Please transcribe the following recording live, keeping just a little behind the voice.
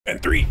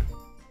And 3,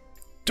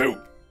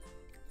 2,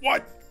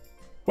 1.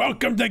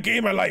 Welcome to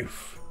Game of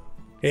Life.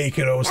 Hey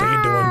kiddos, how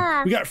you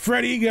doing? We got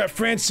Freddy, we got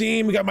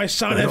Francine, we got my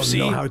son FC. I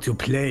don't know how to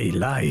play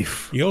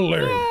life. You'll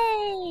learn.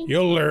 Yay.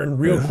 You'll learn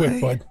real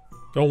quick, bud.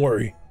 Don't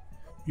worry.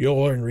 You'll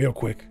learn real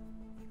quick.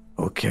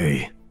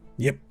 Okay.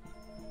 Yep.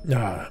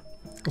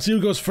 Let's see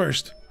who goes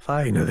first.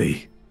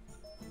 Finally.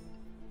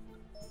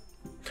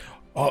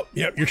 Oh,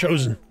 yep, you're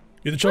chosen.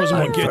 You're the chosen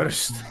one, kid.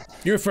 First.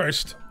 You're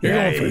first. You're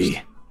going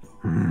first.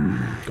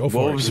 Go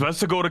for it. Well, it's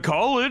best to go to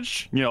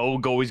college. You know,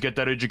 always get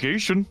that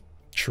education.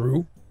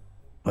 True.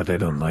 But I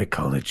don't like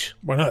college.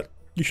 Why not?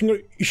 You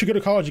should go to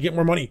college and get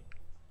more money.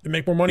 And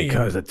make more money.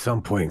 Because at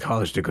some point,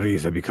 college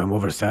degrees have become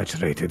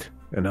oversaturated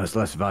and thus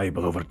less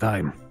valuable over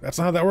time. That's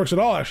not how that works at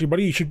all, actually,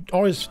 buddy. You should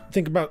always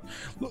think about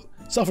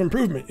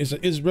self-improvement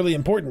is really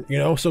important, you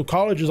know? So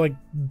college is like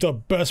the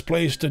best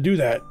place to do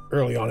that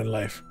early on in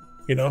life.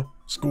 You know?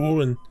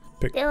 School and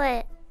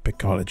pick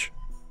college.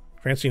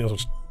 Francine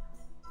knows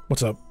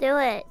what's up. Do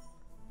it.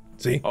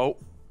 See? Oh.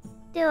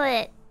 Do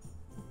it.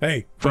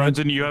 Hey.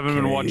 Francine, you haven't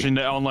been watching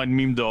the online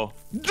meme though.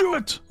 Do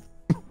it!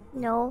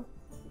 No.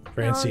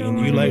 Francine,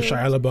 you like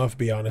Shia LaBeouf,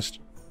 be honest.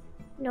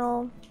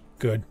 No.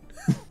 Good.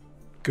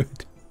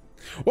 Good.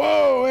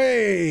 Whoa,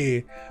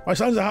 hey! My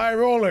son's a high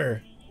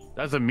roller.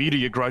 That's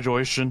immediate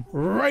graduation.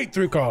 Right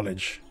through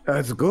college.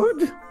 That's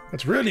good?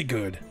 That's really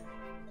good.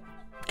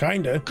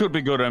 Kinda. Could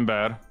be good and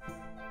bad.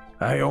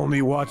 I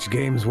only watch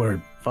games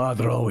where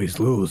father always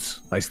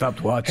lose. I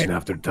stopped watching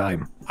after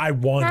time. I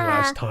won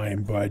last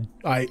time, bud.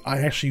 I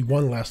actually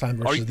won last time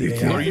versus the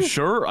AI. Are you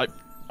sure?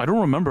 I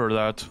don't remember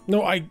that.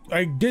 No, I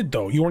did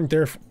though. You weren't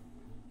there.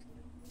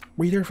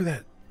 Were you there for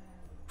that?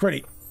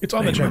 Freddy, it's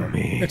on the channel.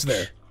 It's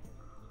there.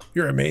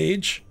 You're a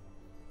mage.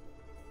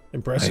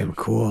 Impressive. I am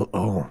cool.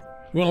 Oh.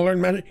 You want to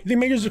learn magic? You think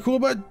mages are cool,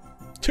 bud?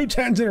 2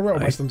 10s in a row.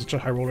 My son's such a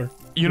high roller.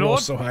 You know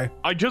what? So high.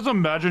 I just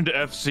imagined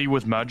FC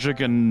with magic,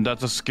 and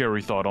that's a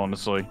scary thought,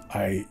 honestly.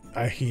 Hey,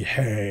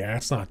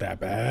 that's not that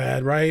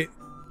bad, right?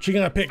 What you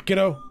gonna pick,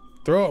 kiddo?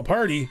 Throw a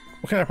party?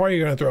 What kind of party are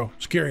you gonna throw?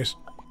 Just curious.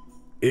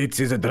 It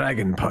is a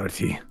dragon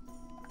party.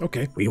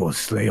 Okay. We will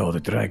slay all the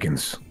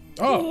dragons.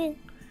 Oh,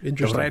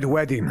 interesting. The red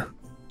wedding.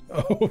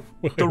 Oh,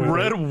 the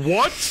red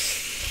what?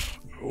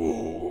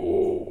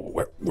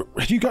 Oh,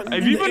 have you gotten?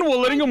 Have you been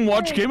letting him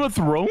watch Game of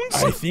Thrones?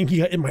 I think he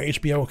got in my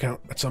HBO account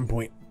at some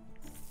point.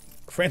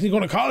 Francine's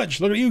going to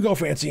college. Look at you go,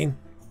 Francine.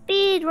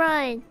 Speed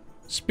run.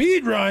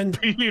 Speed run.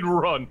 Speed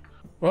run.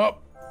 Well,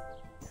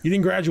 you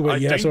didn't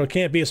graduate yet, so it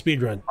can't be a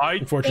speed run.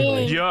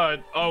 Unfortunately. Yeah.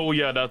 Oh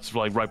yeah, that's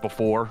like right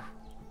before.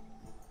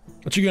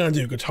 What you gonna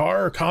do?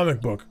 Guitar or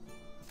comic book?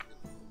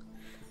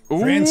 Ooh,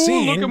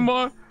 Francine look at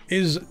my...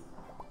 is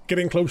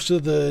getting close to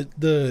the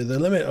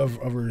limit of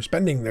her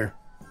spending there.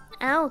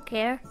 I don't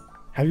care.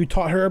 Have you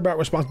taught her about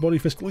responsibility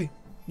fiscally?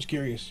 Just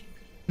curious.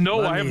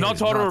 No, I have not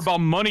taught her about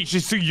money.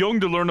 She's too young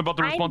to learn about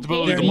the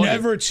responsibility of You're money.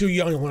 never too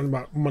young to learn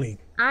about money.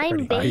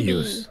 I'm baby.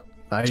 She's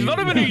not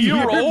even a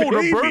year old.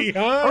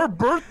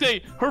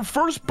 Her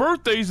first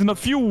birthday's in a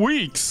few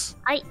weeks.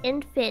 I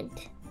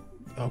infant.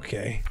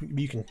 Okay,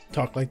 you can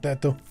talk like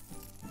that though.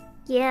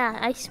 Yeah,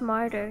 I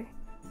smarter.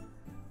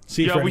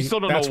 See, yeah, Freddy, we still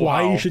don't that's know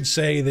why how. you should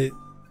say that.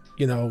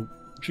 You know,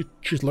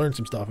 she's learned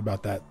some stuff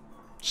about that.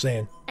 Just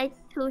saying. I'm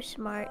too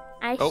smart.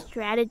 I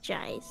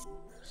strategize.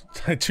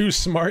 Too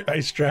smart. I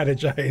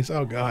strategize.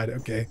 Oh God.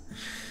 Okay.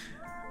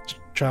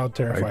 Child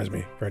terrifies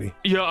me, Freddy.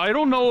 Yeah, I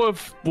don't know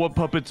what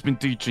Puppet's been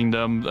teaching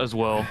them as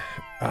well.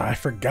 I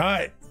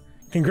forgot.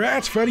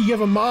 Congrats, Freddy. You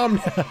have a mom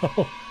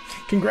now.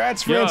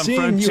 Congrats, Francine.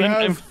 Yeah,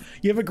 Francine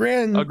you have a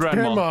grandmom,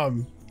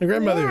 a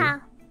grandmother. Yeah.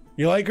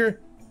 You like her?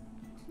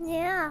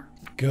 Yeah.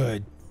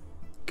 Good.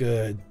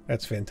 Good.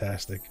 That's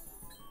fantastic.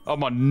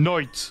 I'm a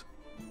knight.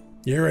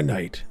 You're a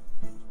knight.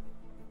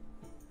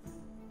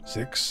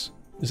 6.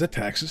 Is that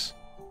taxes?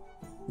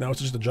 No,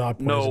 it's just a job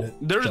point, No,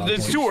 isn't it?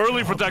 it's too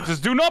early for taxes.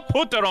 Do not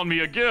put that on me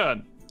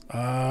again.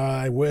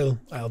 I will.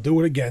 I'll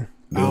do it again.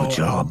 Good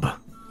job.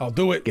 I'll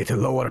do it. Get a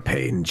lower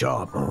paying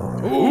job.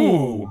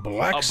 Ooh,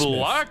 blacksmith. A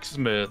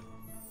blacksmith.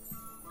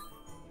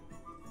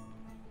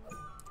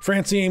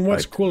 Francine,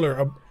 what's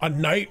cooler, a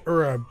knight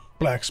or a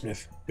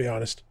blacksmith? Be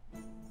honest.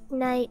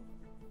 Knight.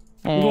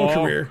 I'm going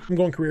career. I'm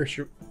going career.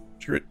 Screw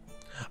it.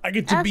 I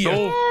get to be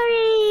fairy.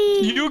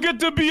 You get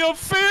to be a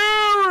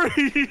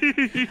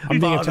fairy. I'm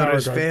being a tower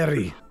guard.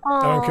 Fairy.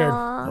 I don't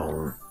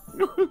care.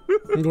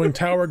 I'm going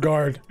tower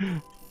guard.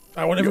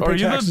 I won't ever pay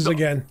taxes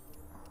again.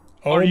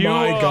 Oh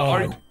my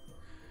God.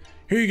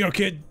 Here you go,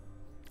 kid.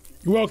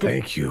 You're welcome.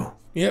 Thank you.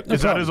 Yep.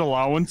 Is that his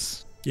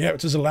allowance? Yeah,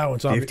 it's his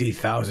allowance.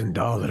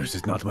 $50,000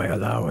 is not my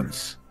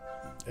allowance.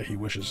 Yeah, he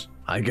wishes.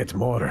 I get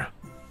more.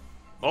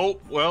 Oh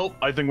well,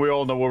 I think we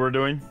all know what we're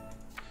doing.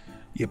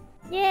 Yep.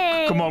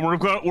 Yay. Come on,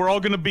 we're all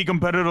gonna be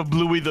competitive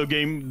Bluey the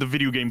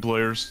video game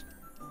players.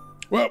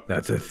 Well,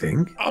 that's a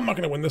thing. I'm not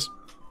gonna win this.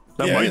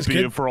 That might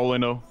be it for all I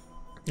know.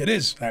 It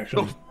is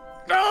actually.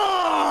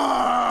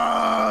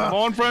 Come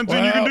on,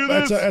 Francine, you can do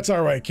this. That's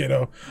all right,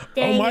 kiddo.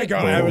 Oh my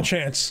God, I have a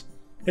chance.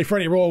 Hey,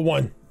 Freddy, roll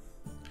 1.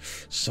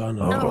 Son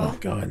of a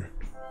gun.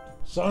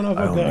 Son of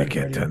a gun. I only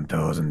get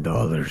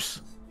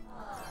 $10,000.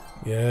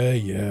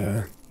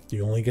 Yeah.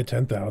 You only get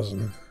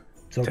 10,000.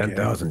 It's okay.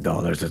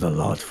 $10,000 is a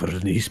lot for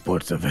an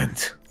esports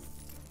event.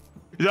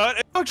 Yeah,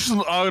 it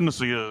actually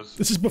honestly is.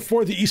 This is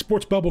before the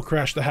esports bubble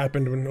crash that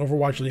happened when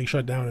Overwatch League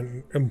shut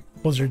down and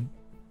Blizzard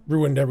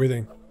ruined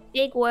everything.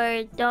 Big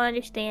word. Don't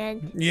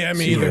understand. Yeah,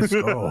 me either.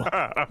 CS:GO.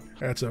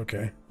 That's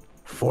okay.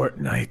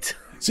 Fortnite.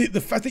 See,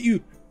 the fact that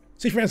you...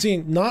 See,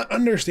 Francine, not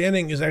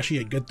understanding is actually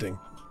a good thing.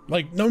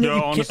 Like, knowing that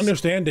you can't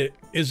understand it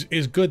is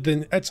good,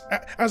 then that's...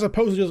 As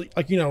opposed to just,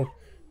 like, you know,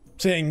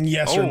 saying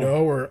yes or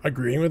no or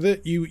agreeing with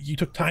it, you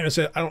took time and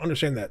said, I don't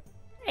understand that.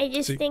 I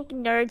just think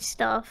nerd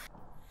stuff.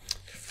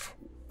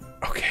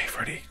 Okay,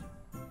 Freddy.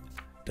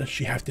 Does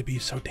she have to be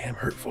so damn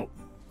hurtful?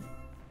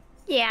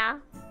 Yeah.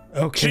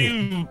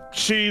 Okay.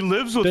 She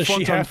lives with Does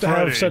she have to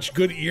Freddy. have such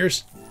good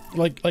ears,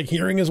 like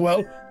hearing as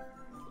well?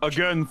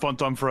 Again,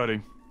 Funtime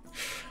Freddy.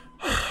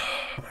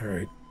 All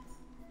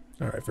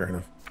right, fair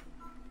enough.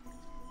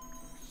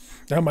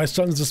 Now my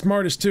son's the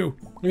smartest too.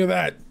 Look at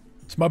that.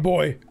 It's my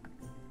boy.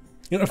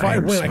 You know, if I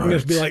win, I can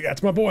just be like,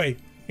 that's my boy,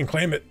 and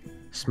claim it.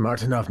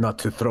 Smart enough not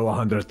to throw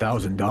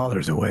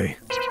 $100,000 away.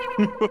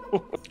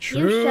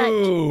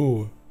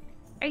 True.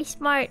 Very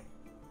smart.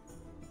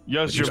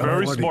 Yes, you're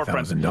very smart,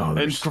 Francine. And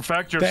in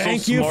fact, you're so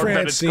smart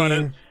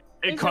that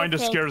it kind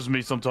of scares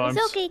me sometimes.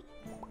 It's okay.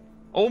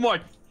 Oh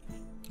my!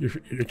 Your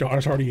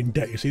daughter's already in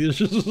debt. You see, this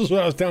is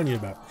what I was telling you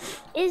about.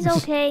 It's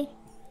okay.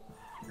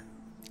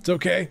 It's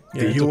okay.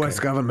 Yeah, The U.S.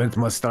 government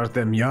must start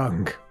them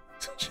young.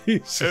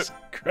 Jesus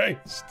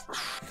Christ.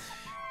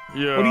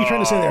 Yeah. What are you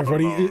trying to say there,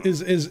 Freddy?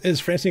 Is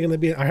Francine going to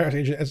be an IRS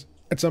agent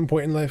at some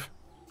point in life?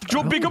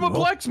 You'll become a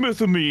blacksmith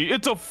with me.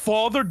 It's a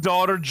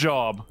father-daughter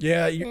job.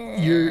 Yeah,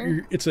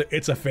 you're it's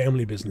a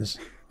family business.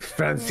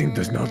 Francine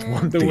does not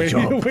want The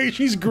job. way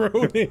she's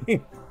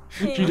growing,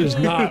 she does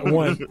not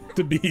want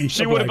to be.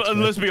 She would have.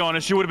 Let's be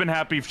honest. She would have been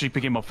happy if she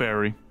became a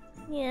fairy.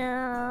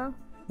 Yeah.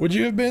 Would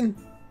you have been?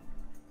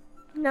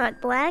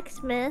 Not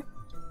blacksmith.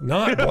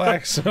 Not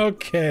blacks.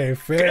 Okay,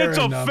 fair It's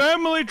enough. a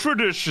family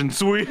tradition,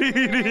 sweetie.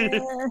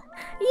 Unicorn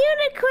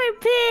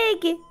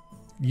pig.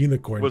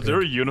 Unicorn. Was pig.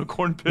 there a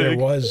unicorn pig? There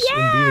was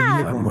indeed a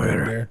unicorn pig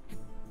Somewhere. there.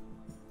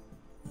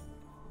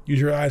 Use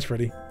your eyes,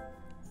 Freddy.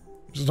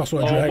 There's also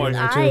a Oh dragon my in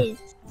there too.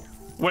 Eyes.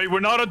 Wait, we're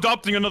not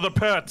adopting another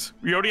pet.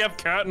 We already have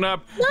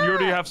Catnap. We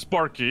already have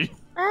Sparky.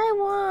 I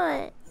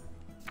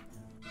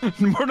want.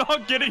 We're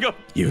not getting a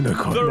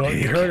Unicorn Well,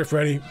 you pig. heard it,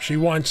 Freddy. She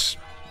wants,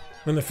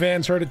 and the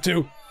fans heard it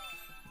too.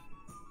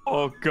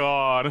 Oh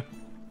God.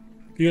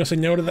 You gonna say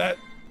no to that?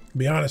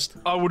 Be honest.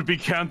 I would be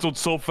cancelled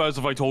so fast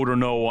if I told her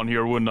no on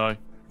here, wouldn't I?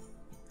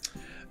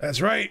 That's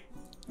right.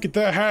 Get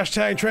that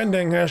hashtag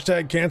trending.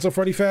 Hashtag cancel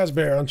Freddy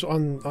Fazbear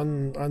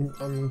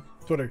on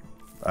Twitter.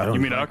 I don't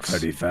You mean like X?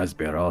 Freddy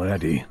Fazbear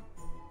already.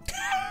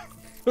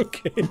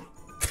 Okay.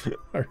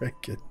 All right,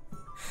 kid.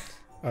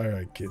 All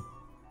right, kid.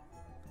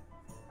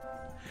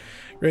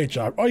 Great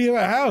job. Oh, you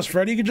have a house,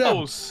 Freddy. Good job.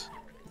 Close.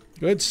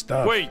 Good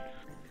stuff. Wait,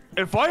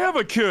 if I have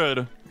a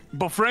kid,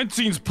 but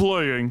Francine's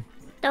playing.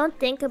 Don't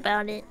think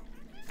about it.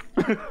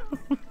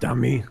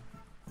 Dummy.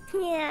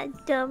 Yeah,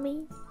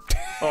 dummy.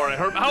 All right,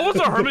 how is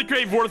a hermit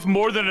cave worth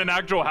more than an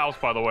actual house,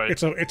 by the way?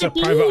 It's a The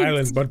private beads.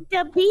 island, but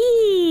The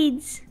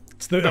beads.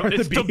 it's the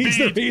It's the bees. beads.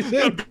 The bees.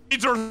 The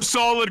beads are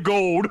solid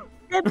gold.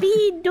 The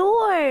bead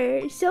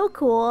door. So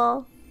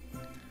cool.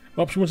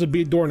 Oh, she wants a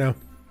bead door now.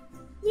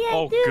 Yeah,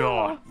 Oh do.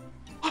 God.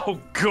 Oh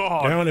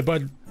God. Down it,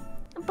 bud.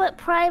 But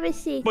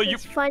privacy. But you-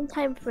 It's fun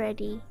time,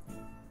 Freddy.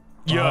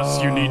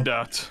 Yes, you need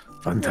that.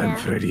 Funtime Yeah.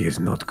 Freddy is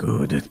not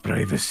good at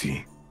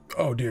privacy.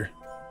 Oh dear.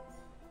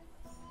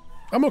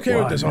 I'm okay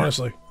with Why this, not?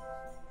 honestly.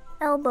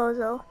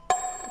 Elbozo.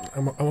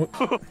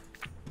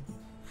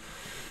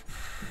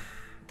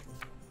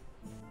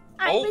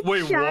 Oh,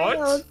 wait,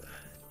 what?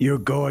 You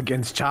go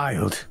against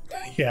child.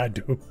 Yeah, I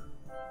do.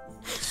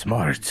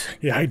 Smart.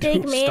 Yeah, I do.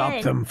 Big man.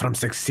 Stop them from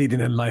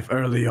succeeding in life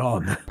early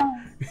on.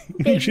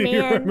 Big You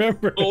man.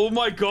 remember? Oh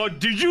my God!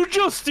 Did you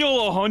just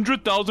steal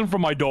 100,000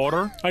 from my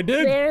daughter? I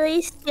did.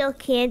 Literally steal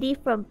candy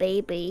from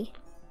baby.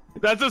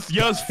 That's just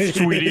yes,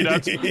 sweetie.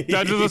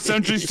 That is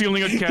essentially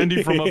stealing a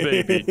candy from a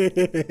baby.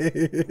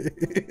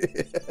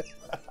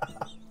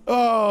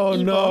 Oh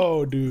Evil.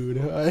 no, dude.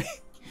 I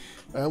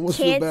almost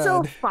feel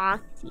Cancel bad.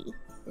 Foxy.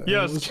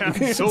 Yes,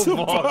 cancel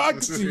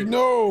Foxy.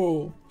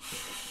 No.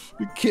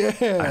 You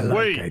can't. I like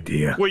Wait,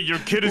 idea. wait, your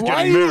kid is Why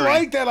getting do you married.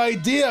 like that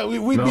idea? We'd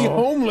be No.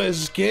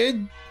 homeless,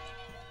 kid.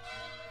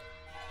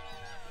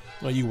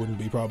 Well, you wouldn't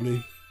be,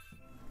 probably.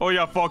 Oh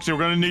yeah, Foxy, we're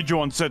gonna need you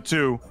on set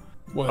too.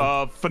 What?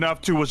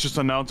 FNAF 2 was just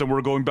announced and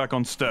we're going back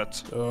on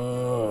set.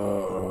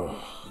 Oh,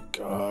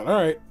 God.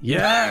 All right.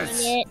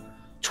 Yes. It.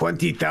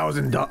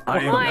 $20,000. I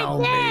have now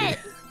made.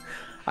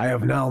 I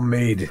have now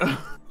made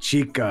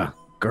Chica,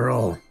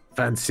 girl,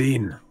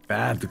 Francine,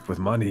 bad with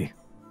money.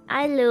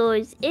 I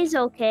lose. It's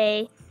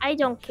okay. I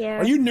don't care.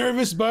 Are you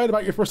nervous, bud,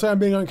 about your first time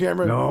being on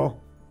camera? No,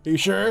 Are you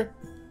sure?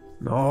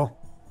 no.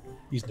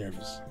 He's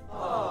nervous.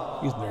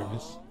 He's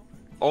nervous.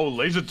 Oh,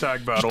 laser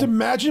tag battle. Just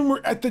imagine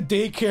we're at the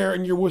daycare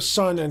and you're with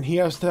son and he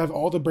has to have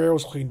all the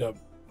barrels cleaned up.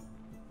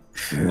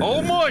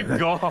 Oh my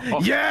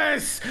god!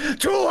 Yes!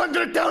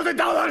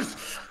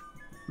 $200,000!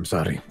 I'm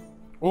sorry.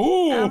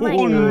 Ooh, Oh my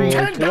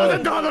God.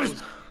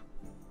 $10,000!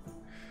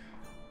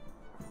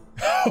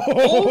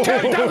 Oh,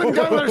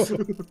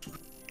 $10,000!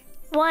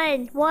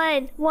 One.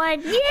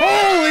 Yeah!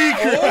 Holy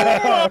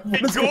crap! Oh my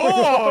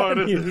god!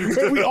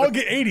 We all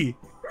get 80.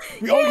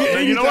 We all get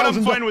 80,000. You know what?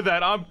 I'm fine with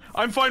that.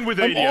 I'm fine with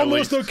 80. I'm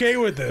almost okay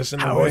with this.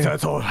 How is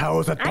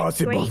that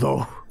possible,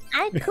 though?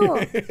 I'm cool.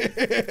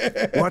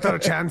 What are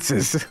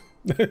chances?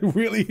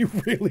 Really,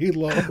 really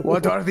low.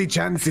 What are the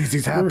chances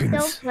this So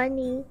happens?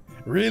 funny.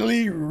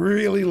 Really,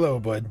 really low,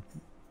 bud.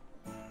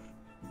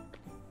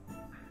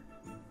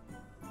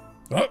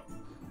 Up.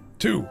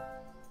 2.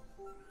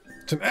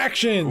 It's an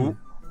action. Ooh.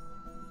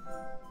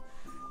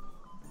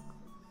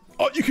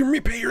 Oh, you can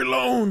repay your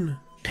loan.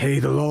 Pay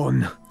the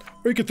loan.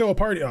 Or you can throw a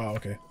party. Oh,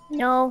 okay.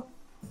 No.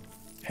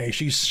 Hey,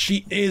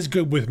 she is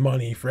good with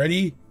money,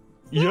 Freddy.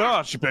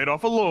 Yeah, she paid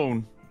off a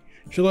loan.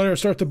 She'll let her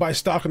start to buy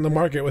stock in the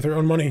market with her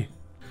own money.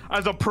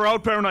 As a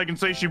proud parent, I can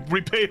say she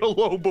repaid a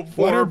loan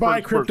before. Let her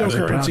buy first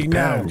cryptocurrency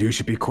now. You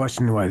should be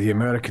questioning why the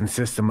American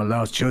system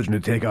allows children to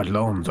take out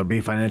loans or be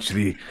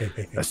financially,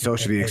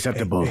 socially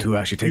acceptable to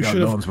actually take out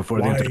loans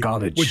before they enter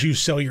college. Would you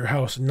sell your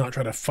house and not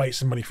try to fight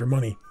somebody for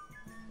money?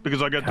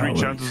 Because I got 3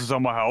 chances to sell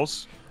my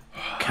house.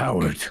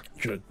 Coward.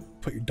 You should have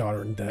put your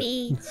daughter in debt.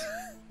 Beats.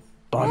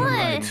 Bottom What?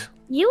 right.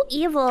 You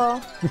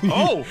evil.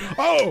 Oh!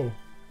 Oh!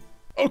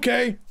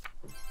 Okay.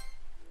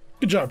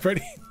 Good job,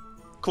 Freddy.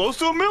 Close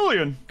to $1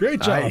 million. Great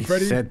job, I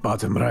Freddy. said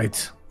bottom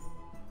right.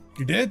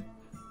 You did?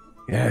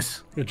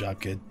 Yes. Good job,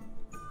 kid.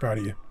 Proud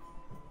of you.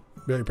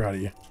 Very proud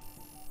of you.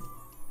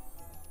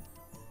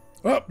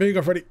 Oh, there you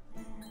go, Freddy.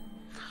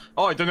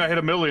 Oh, I think I hit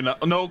 $1 million.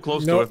 No,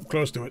 close to Nope, it.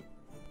 close to it.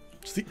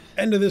 It's the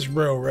end of this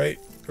row, right?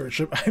 Or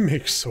I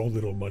make so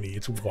little money.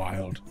 It's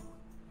wild.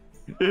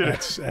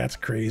 That's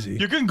crazy.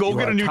 You can go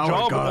get a new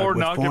job or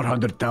not get.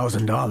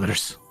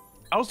 $400,000.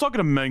 I was talking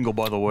to Mango,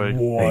 by the way.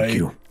 What? Thank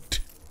you.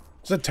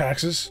 Is that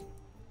taxes?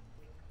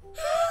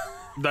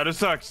 That is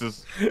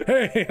taxes.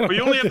 Hey, But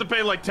you only have to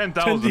pay like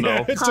 $10,000 yeah,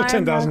 though. it's still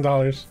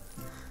 $10,000.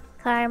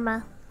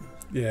 Karma.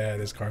 Yeah, it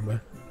is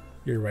karma.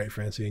 You're right,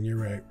 Francine. You're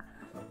right.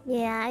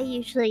 Yeah, I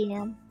usually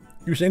am.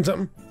 You were saying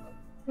something?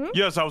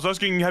 Yes, I was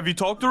asking, have you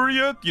talked to her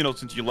yet? You know,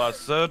 since you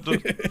last said.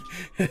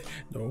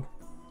 No.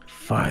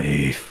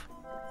 5.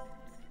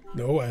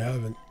 No, I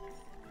haven't.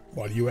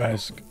 Why do you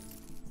ask?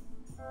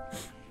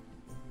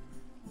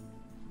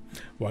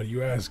 Why do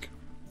you ask?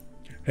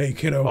 Hey,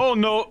 kiddo. Oh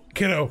no.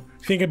 Kiddo,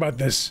 think about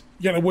this.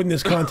 You gotta win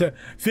this contest.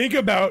 Think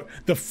about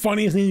the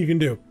funniest thing you can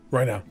do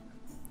right now.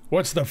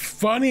 What's the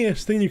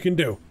funniest thing you can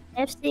do?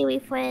 FC, we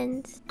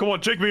friends. Come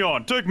on, take me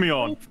on. Take me We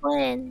on.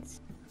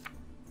 friends.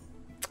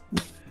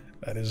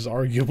 That is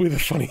arguably the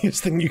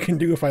funniest thing you can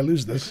do if I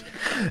lose this.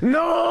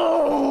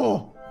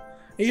 No!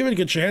 Hey, you have a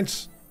good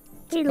chance.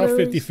 He About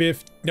lose.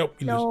 50-50. Nope,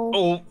 you lose. No.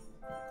 Oh,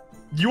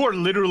 you are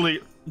literally.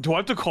 Do I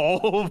have to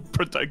call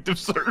protective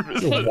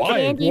service? Why?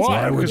 Candy's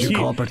Why? Why would Because you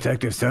call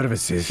protective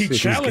services? he It's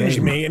his challenged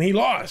game. me and he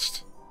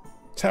lost.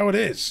 That's how it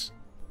is.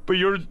 But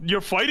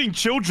you're fighting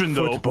children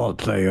though. Football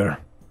player.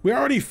 We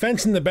already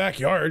fenced in the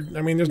backyard.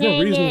 I mean, there's no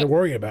Dang reason it. to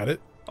worry about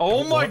it.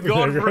 Oh my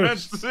God, There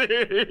goes.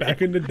 Francine!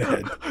 Back into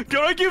dead. Can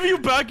I give you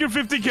back your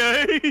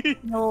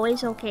 50K? No,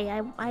 it's okay.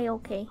 I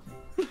okay.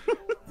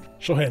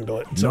 She'll handle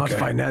it. It's Not okay.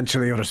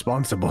 financially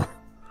irresponsible.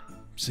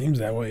 Seems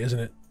that way, isn't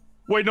it?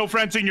 Wait, no,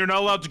 Francine, you're not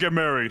allowed to get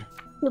married.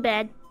 Too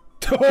bad.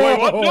 Wait,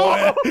 what?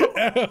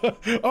 No!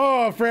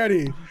 Oh,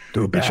 Freddy.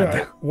 Too Good try.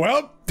 bad.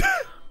 Well,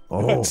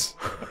 Oh,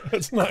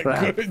 that's not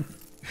Crap. good.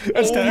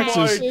 That's Oh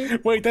taxes. my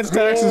Wait, that's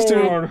taxes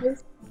too.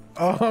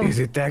 is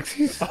it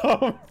taxis?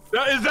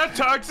 Is that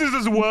taxes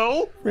as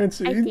well? I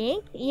Francine.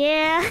 think.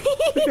 Yeah.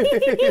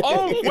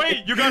 Oh,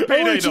 wait, you got Oh,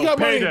 payday wait, she though. got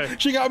Payday. money.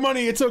 She got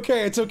money. It's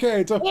okay. It's okay.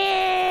 It's okay.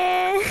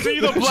 Yeah. See,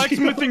 the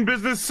blacksmithing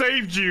business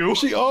saved you.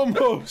 She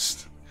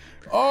almost.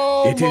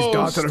 Almost. It is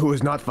daughter who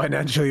is not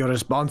financially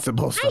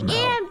irresponsible somehow.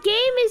 Damn,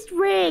 game is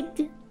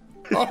rigged.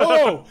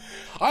 Oh,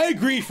 I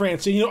agree,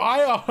 Francine. You know, I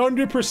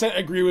 100%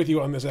 agree with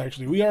you on this,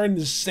 actually. We are in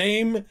the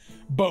same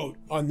boat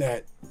on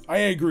that. I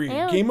agree. I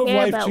don't Game of care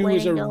Life about 2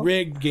 is a winning, though.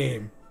 rigged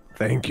game.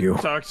 Thank you.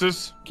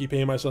 Taxes? Keep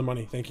paying my son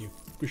money. Thank you.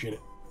 Appreciate it.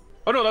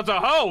 Oh no, that's a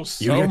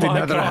house. You Oh get my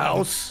another God.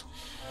 house.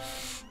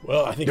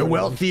 Well, I think The I'm-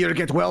 wealthier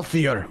get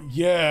wealthier.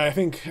 Yeah, I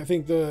think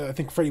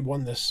Freddy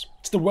won this.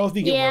 It's the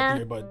wealthy get Yeah.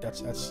 wealthier, but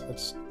that's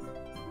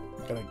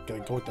gotta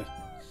go with that.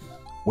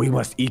 We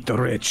must eat the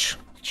rich.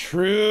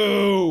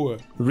 True.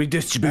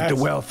 Redistribute That's-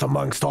 the wealth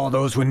amongst all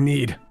those who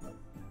need.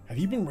 Have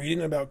you been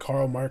reading about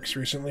Karl Marx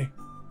recently?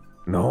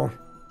 No,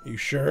 Are you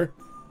sure?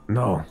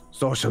 no.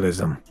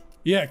 Socialism.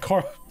 Yeah,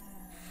 Karl.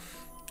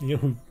 You know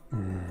who?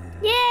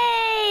 Here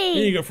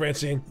Yay! you go,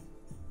 Francine.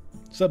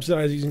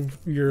 Subsidizing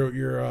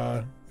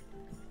your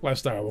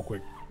lifestyle real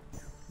quick.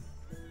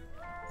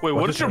 Wait, what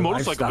What does is your her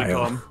motorcycle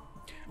lifestyle?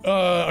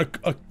 A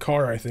become?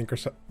 car, I think,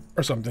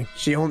 or something.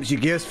 She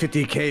gives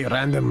 50K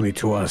randomly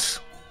to us.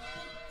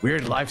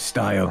 Weird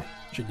lifestyle.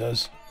 She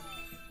does.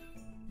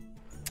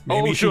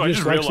 Oh, Maybe shoot, I she just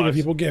just likes giving realized.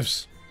 people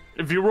gifts.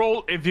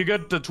 If you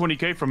get the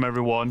 20K from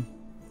everyone,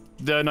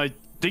 then I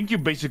think you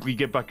basically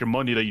get back your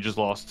money that you just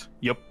lost.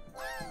 Yep.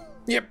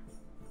 Yep.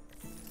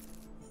 I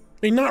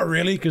mean, not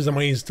really, because the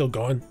money is still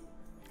gone.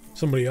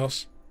 Somebody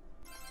else.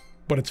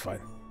 But it's fine.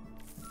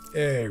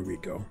 There we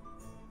go.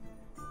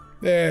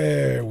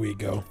 There we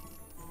go.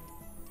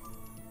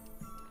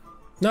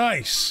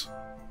 Nice.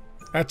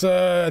 That's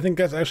I think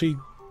that's actually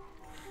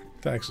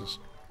taxes.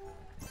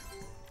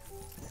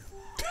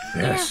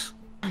 Yes.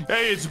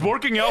 Hey, it's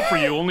working out for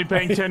you. Only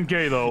paying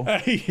 10K though.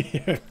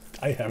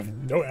 I have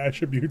no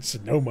attributes,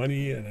 no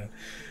money, and a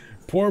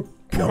poor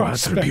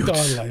prospect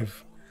on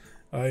life.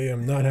 I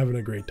am not having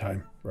a great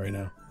time right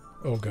now.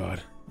 Oh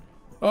God.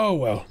 Oh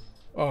well.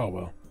 Oh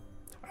well.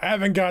 I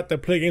haven't got to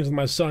play games with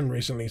my son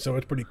recently, so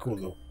it's pretty cool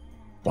though.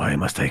 Why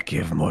must I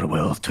give more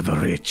wealth to the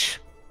rich?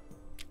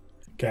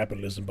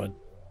 Capitalism, bud.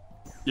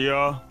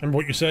 Yeah. Remember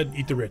what you said?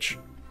 Eat the rich.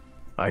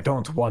 I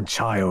don't want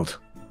child.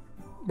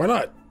 Why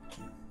not?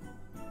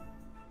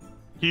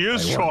 He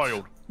is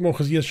child. Well,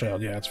 because he is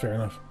child. Yeah, that's fair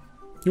enough.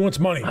 He wants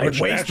money. I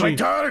waste my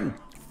turn.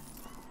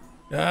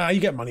 You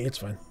get money. It's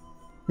fine.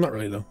 Not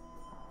really though.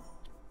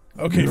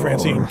 Okay, no.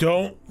 Francine,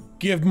 don't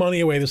give money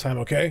away this time,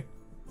 okay?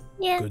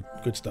 Yeah.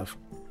 Good stuff.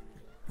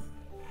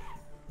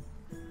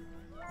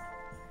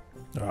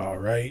 All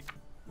right.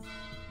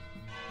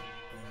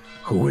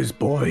 Who is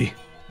boy?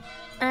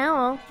 I don't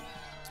know.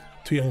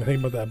 Too young to think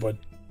about that, bud.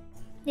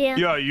 Yeah.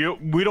 Yeah, I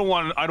don't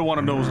want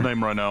to know his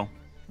name right now.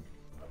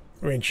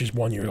 I mean, she's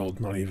 1 year old,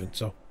 not even,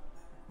 so.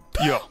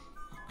 Yeah.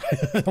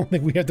 I don't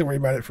think we have to worry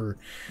about it for,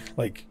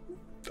 like,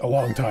 a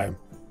long time.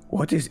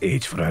 What is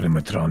age for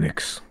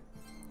animatronics?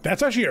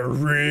 That's actually a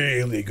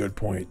really good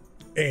point.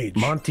 Age.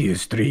 Monty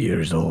is 3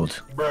 years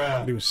old.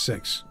 Bruh. He was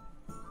 6.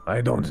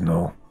 I don't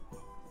know.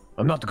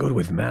 I'm not good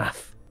with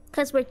math.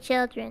 Because we're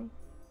children.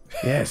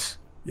 Yes.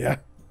 Yeah.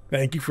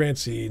 Thank you,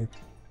 Francine.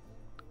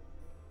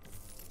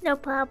 No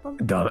problem.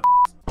 Dumb.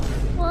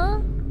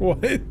 What?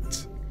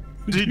 What?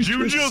 Did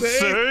you just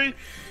say?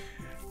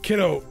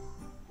 Kiddo,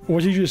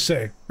 what did you just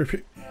say?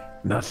 Repeat.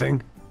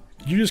 Nothing.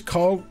 Did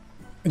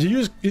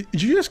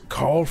you just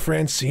call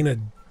Francine a...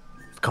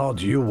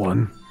 Called you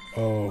one.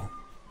 Oh.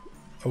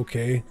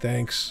 Okay,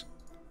 thanks.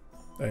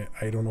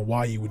 I don't know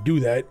why you would do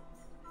that.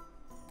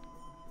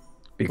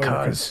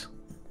 Because.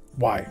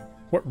 Why?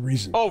 What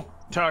reason? Oh,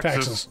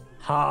 taxes.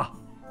 Ha.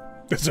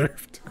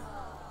 Deserved.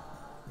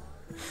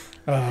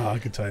 Ah,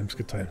 good times,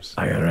 good times.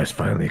 IRS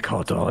finally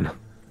caught on.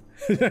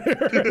 Okay.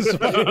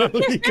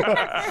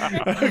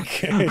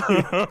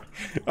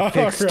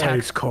 Fixed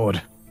tax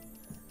code.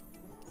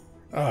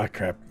 Ah,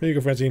 crap. Here you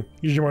go, Francine.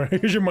 Here's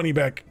your money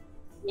back.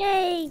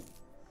 Yay.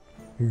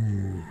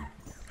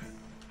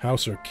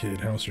 House or kid?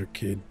 House or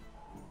kid?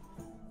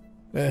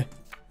 Eh.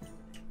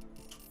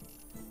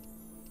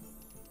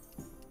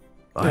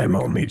 I am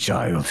only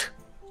child.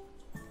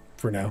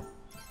 For now.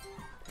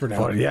 For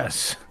now. For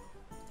yes.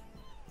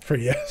 For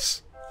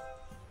yes.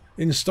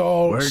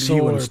 Install Where do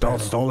solar you install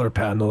panel. solar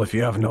panel if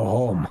you have no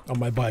home? On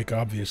my bike,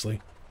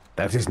 obviously.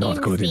 That is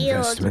not good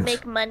investment.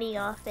 Make money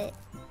off it.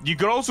 You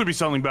could also be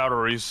selling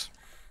batteries.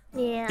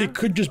 Yeah. It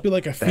could just be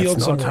like a field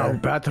That's not somewhere. how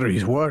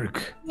batteries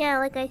work. Yeah,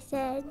 like I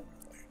said.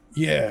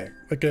 Yeah,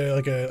 like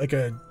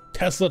a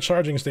Tesla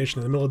charging station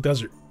in the middle of the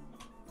desert.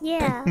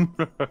 Yeah.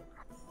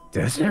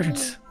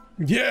 Deserts?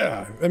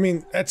 Yeah, I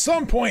mean, at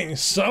some point,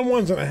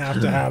 someone's gonna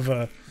have to have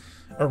a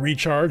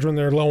recharge when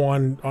they're low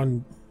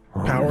on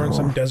power in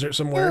some desert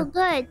somewhere. Do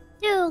good.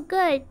 Do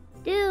good.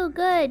 Do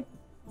good.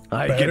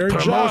 I Better get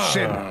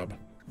promotion. job.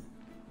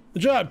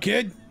 Good job,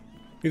 kid.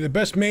 You're the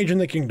best mage in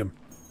the kingdom,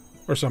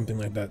 or something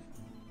like that.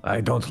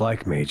 I don't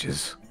like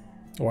mages.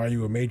 Why are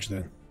you a mage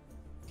then?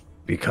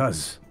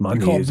 Because money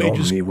is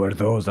mages... only where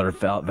those are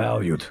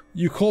valued.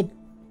 You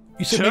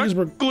said mages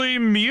were... Technically,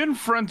 me and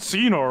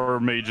Francine are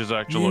mages,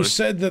 actually. You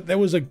said that it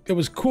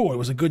was cool. It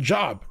was a good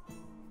job.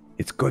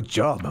 It's good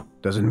job.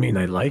 Doesn't mean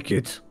I like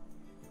it.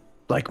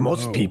 Like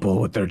most people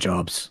with their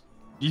jobs.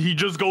 He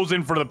just goes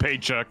in for the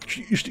paycheck.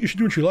 You should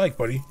do what you like,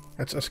 buddy.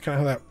 That's kind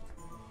of how that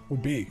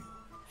would be.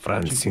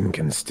 Francine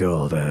can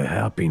steal the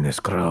happiness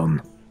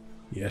crown.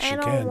 Yes, you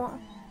can.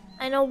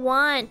 I don't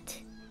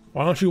want.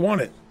 Why don't you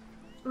want it?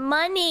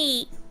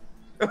 Money.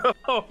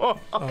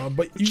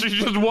 But she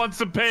just wants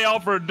to pay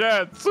off her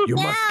debts. You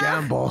must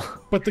gamble.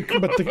 But the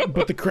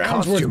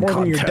crown's worth more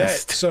than your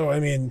debt. So I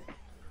mean,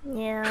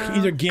 yeah.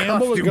 Either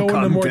gamble or go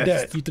into more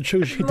debt. You have to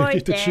choose. You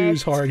have to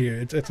choose hard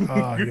here. It's yep,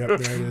 there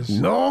it is.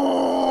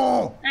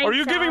 No. Are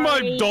you giving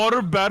my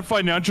daughter bad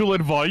financial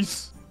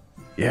advice?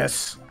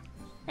 Yes.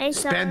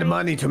 Spend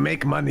money to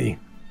make money.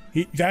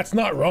 That's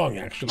not wrong,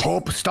 actually.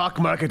 Hope stock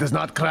market does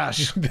not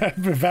crash.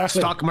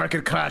 Stock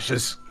market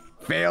crashes.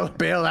 Bail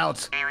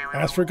out.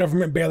 Ask for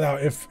government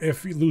bailout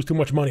if you lose too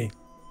much money.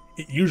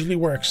 It usually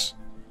works.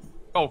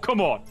 Oh, come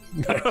on.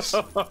 Nice.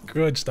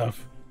 Good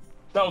stuff.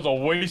 That was a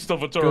waste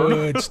of a turn.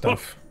 Good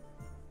stuff.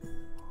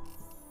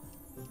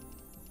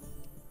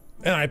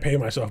 And I pay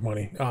myself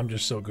money. I'm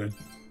just so good.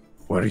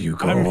 Where do you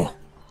go?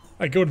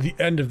 I go to the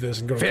end of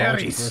this and go to college for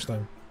the Fairies. first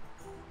time.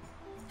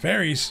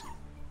 Fairies.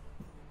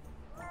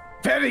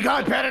 Fairy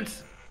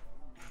godparents.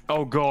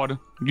 Oh God,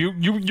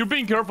 you're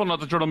being careful not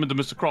to turn him into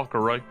Mr.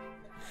 Crocker, right?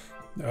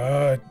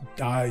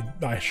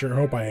 I sure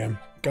hope I am.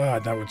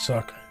 God, that would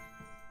suck.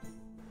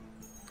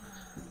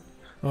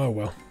 Oh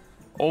well.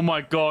 Oh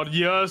my God,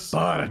 yes.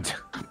 Bard.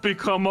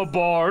 Become a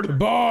bard.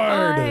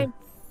 Bard.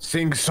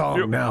 Sing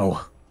song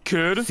now.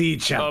 Kid. See,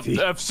 chatty.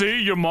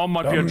 FC, your mom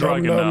might be a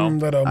dragon now.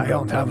 I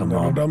don't have a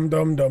mom.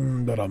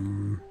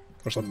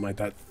 Or something like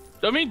that.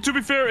 I mean, to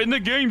be fair, in the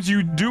games,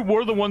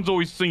 were the ones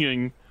always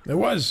singing. It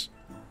was.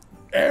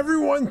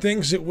 Everyone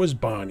thinks it was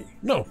Bonnie.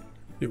 No,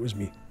 it was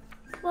me.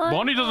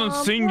 Bonnie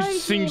doesn't sing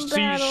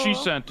she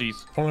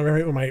shanties. I want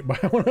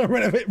to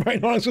renovate my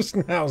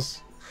non-existent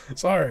house.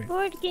 Sorry.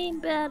 Board game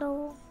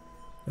battle.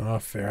 Oh,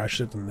 fair. I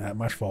should have done that.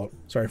 My fault.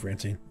 Sorry,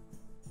 Francine.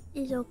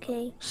 Is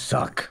okay.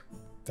 Suck.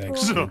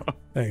 Thanks.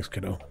 Thanks,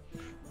 kiddo.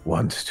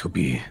 Want to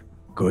be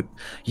good.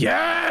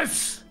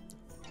 Yes!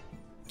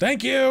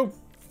 Thank you!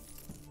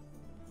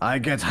 I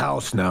get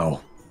house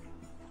now.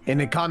 In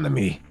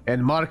economy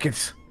and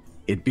markets,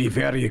 it be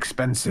very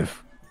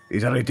expensive.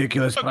 These are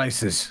ridiculous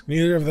prices.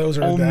 Neither of those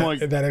are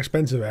that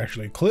expensive,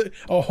 actually.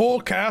 A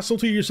whole castle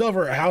to yourself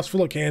or a house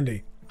full of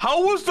candy?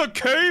 How was the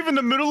cave in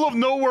the middle of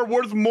nowhere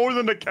worth more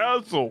than the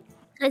castle?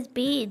 Because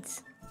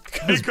beads.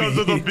 Because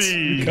of the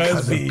beads.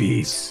 Because of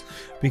beads.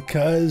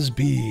 Because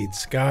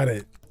beads. Got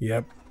it.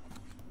 Yep.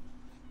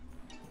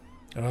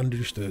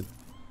 Understood.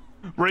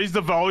 Raise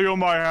the value of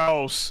my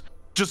house.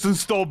 Just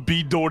install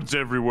bead doors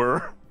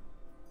everywhere.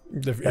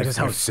 That is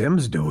how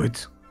Sims do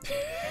it.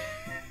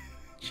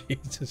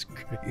 Jesus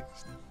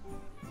Christ.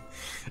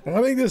 I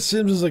don't think this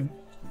Sims is a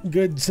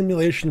good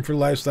simulation for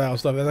lifestyle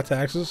stuff. Is that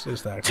taxes?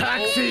 It's taxes.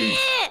 Taxi!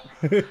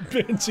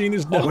 Benzene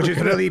is no. Which is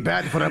really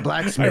bad for a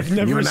blacksmith.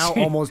 You're now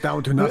almost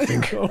down to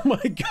nothing. Oh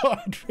my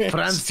God,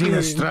 Francine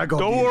has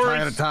struggled the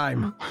entire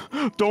time.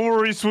 Don't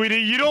worry,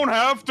 sweetie. You don't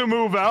have to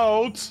move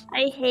out.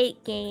 I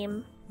hate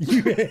game.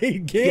 You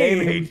hate game.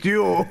 Game hates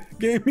you.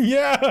 Game,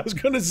 yeah, I was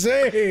gonna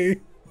say.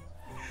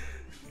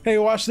 Hey,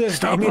 watch this.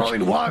 Stop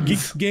rolling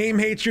ones. Game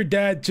hates your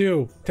dad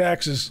too.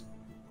 Taxes.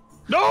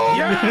 No!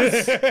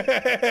 Yes!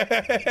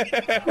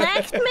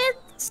 Blacksmiths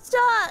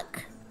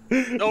suck.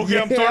 Okay,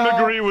 I'm starting to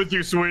agree with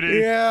you, sweetie.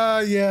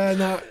 Yeah,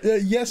 no,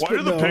 yes. Why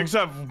do the pigs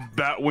have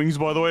bat wings,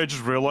 by the way? I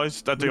just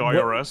realized at the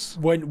IRS.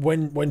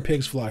 When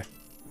pigs fly.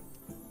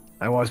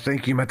 I was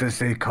thinking you meant to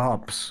say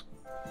cops.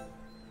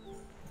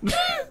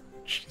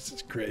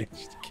 Jesus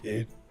Christ,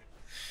 kid.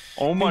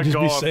 Oh my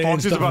God,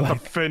 Foxy's about to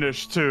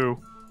finish too.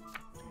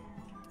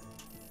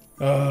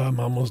 I'm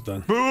almost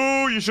done.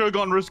 Boo! You should have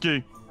gone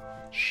risky.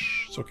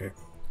 Shh, it's okay.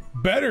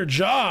 Better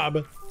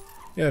job.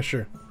 Yeah,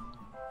 sure.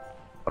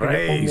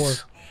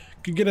 Raise.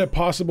 Could get a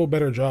possible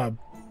better job.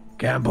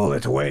 Gamble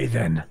it away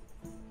then.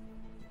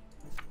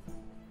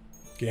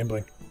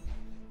 Gambling.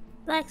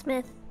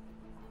 Blacksmith.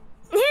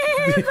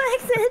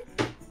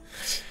 Blacksmith.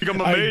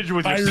 Become a mage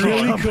with your son. I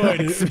really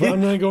could, but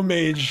I'm gonna go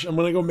mage. I'm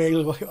gonna go mage.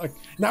 Like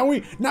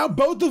now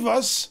both of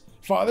us,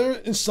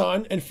 father and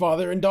son and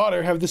father and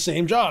daughter, have the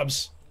same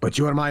jobs. But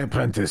you are my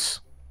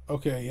apprentice.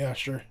 Okay, yeah,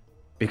 sure.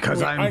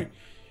 Because I'm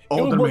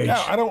it would work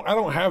out. I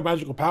don't have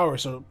magical power,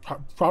 so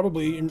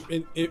probably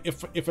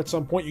if at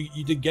some point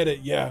you did get it,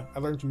 yeah, I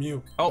learned from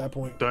you at that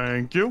point.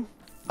 Thank you.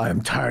 I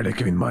am tired of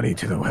giving money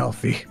to the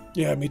wealthy.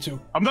 Yeah, me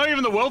too. I'm not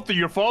even the wealthy.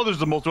 Your father's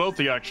the most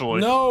wealthy,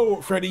 actually.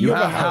 No, Freddy, you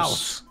have a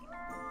house.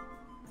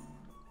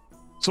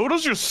 So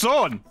does your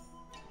son.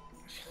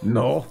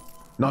 No,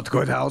 not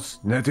good house.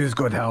 That is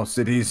good house.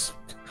 It is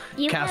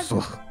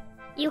castle.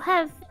 You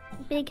have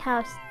big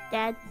house,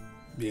 Dad.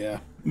 Yeah.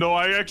 No,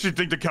 I actually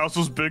think the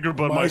castle's bigger,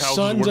 but my house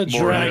son's is worth a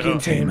more. dragon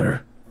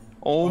tamer.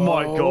 Oh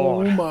my God.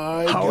 Oh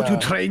my How God. to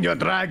train your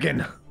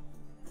dragon.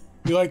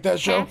 You like that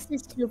show?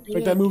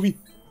 Like that movie?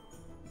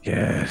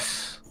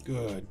 Yes.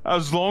 Good.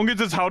 As long as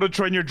it's How to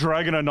Train Your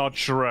Dragon and not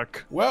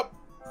Shrek. Well.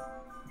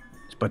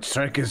 But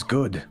Shrek is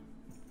good.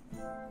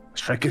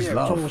 Shrek is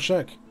love. Total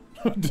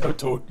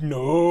Shrek.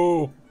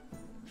 No.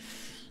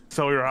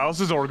 Sell your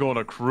houses or go on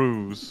a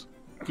cruise.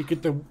 You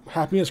get the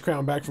happiness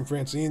crown back from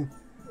Francine.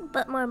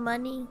 But more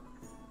money.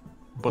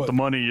 But the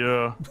money,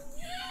 yeah.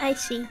 I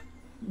see.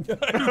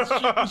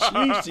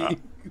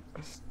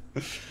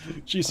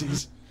 She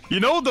sees. You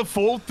know the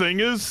full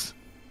thing is,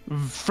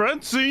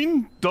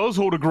 Francine does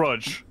hold a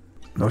grudge.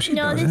 No, she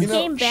doesn't. No, this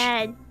game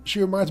bad.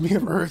 She reminds me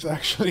of Earth,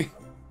 actually.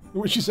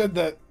 When she said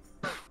that.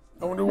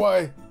 I wonder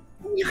why.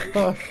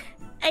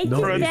 I do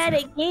bad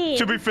at games.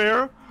 To be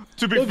fair,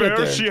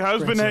 she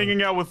has been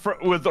hanging out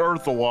with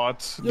Earth a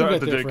lot at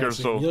the daycare.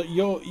 So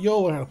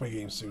you'll learn how to play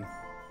games soon.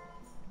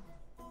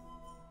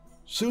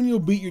 Soon you'll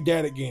beat your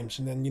dad at games,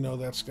 and then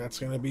that's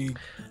gonna be.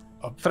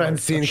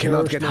 Francine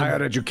cannot get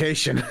higher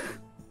education.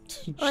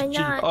 Why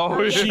not?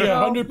 She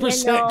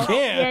 100%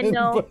 can. Yeah,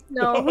 no.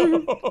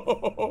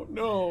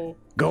 No.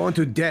 Go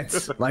into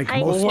debts like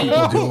most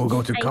people do who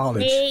go to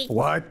college.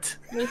 What?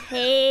 I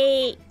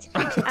hate.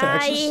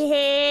 I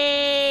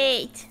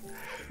hate.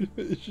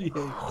 She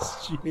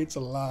hates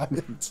a lot.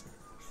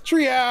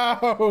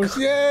 Treehouse!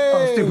 Yay!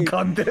 Costume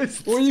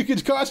contest. Or you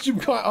could costume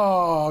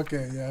Oh,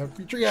 okay, yeah.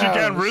 Treehouse. She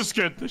can't risk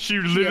it. She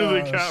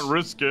literally can't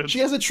risk it. She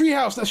has a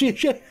treehouse now.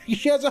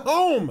 She has a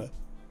home.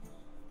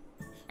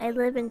 I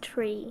live in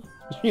tree.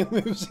 She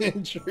lives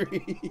in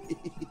tree.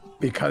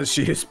 Because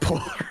she is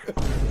poor.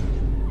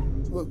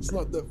 It's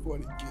not that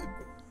funny, kid.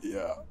 But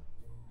yeah.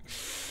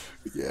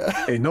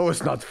 Yeah. Hey, no,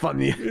 it's not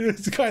funny.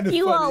 It's kind of funny.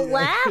 You all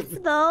laugh,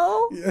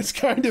 though. Yeah, it's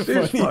kind of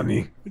It's funny.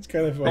 funny. It's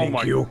kind of funny.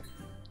 Thank you.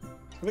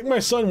 I think my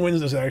son wins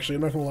this, actually.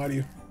 I'm not gonna lie to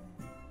you.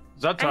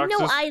 Is that I taxes?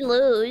 know I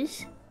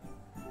lose.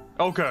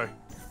 Okay.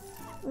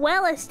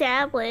 Well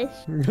established.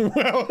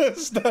 Well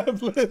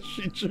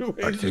established.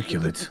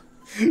 Articulate.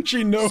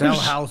 She knows. Sell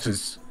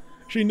houses.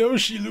 She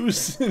knows she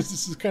loses.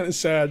 This is kind of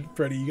sad,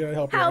 Freddy. You gotta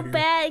help her How out here.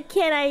 bad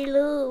can I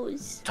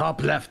lose?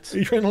 Top left. Are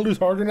you trying to lose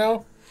harder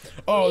now?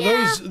 Oh,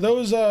 Yeah.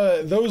 those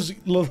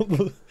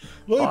lily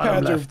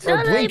pads left. are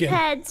No lily blinking.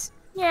 pads.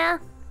 Yeah.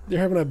 They're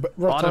having a rough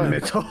Bottom time.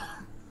 middle.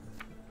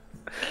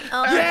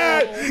 Oh.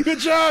 Yeah! Good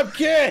job,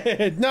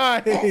 kid!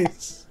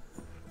 Nice!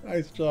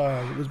 Nice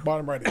job. It was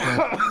bottom right.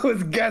 I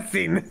was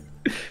guessing.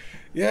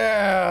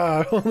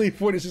 Yeah! Only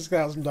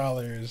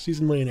 $46,000. He's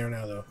a millionaire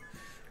now, though.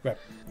 Right.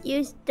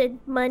 Use the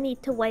money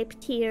to wipe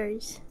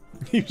tears.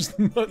 Use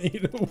the money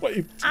to wipe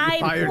tears. I'm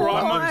Fired poor.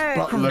 Bloodmoon's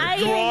butler. I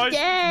am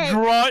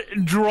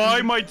dead.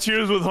 Dry my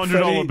tears with $100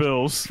 Freddy,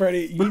 bills.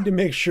 Freddie, you need to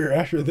make sure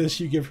after this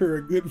you give her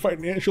a good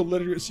financial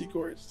literacy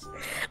course.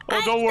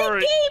 Oh, don't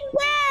worry. Game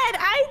bad.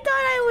 I thought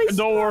I was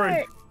Don't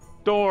worry.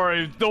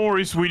 smart. Don't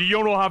worry, sweetie.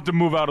 You don't have to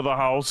move out of the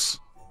house.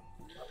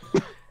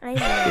 I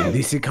know. In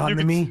this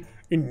economy,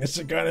 In this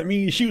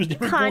economy, she was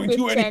never going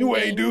to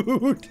anyway,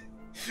 dude.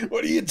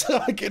 What are you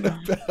talking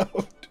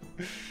about?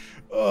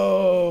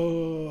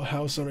 Oh,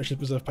 house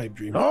ownership is a pipe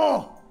dream.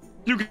 oh,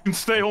 You can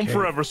stay home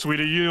forever,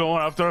 sweetie. You don't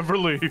have to ever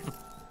leave. You're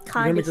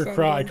gonna make her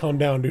cry. Calm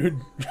down, dude.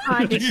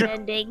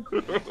 Condescending.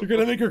 You're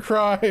gonna make her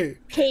cry.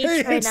 Hey,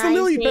 it's the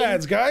lily Patronizing.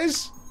 pads,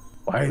 guys.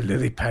 why are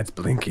lily pads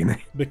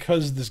blinking?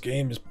 Because this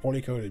game is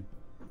poorly coded.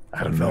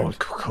 I don't know what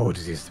code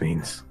this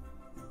means.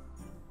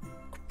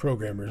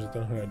 Programmers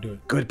don't know how to do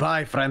it.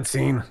 Goodbye,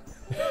 Francine.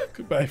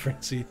 Goodbye,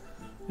 Francine.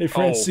 Hey,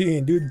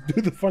 Francine, dude,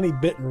 do the funny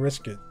bit and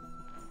risk it.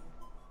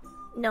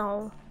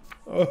 No.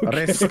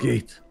 Okay. Risk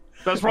it.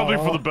 That's probably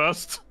for the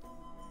best.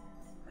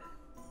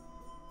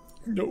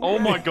 No Oh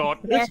way. my god.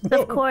 Yes,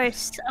 No. of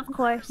course. Of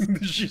course.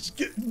 She's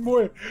getting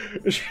more.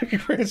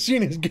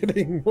 Francine is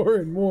getting more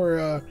and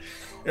more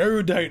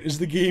erudite as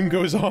the game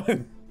goes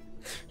on.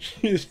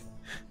 She's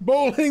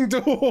bowling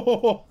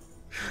tool.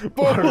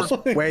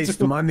 Bowling Waste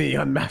tool. money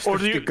on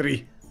master's do you-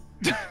 degree.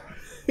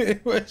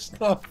 It was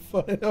not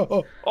fun.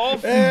 Oh, Oh,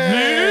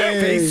 hey!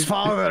 Face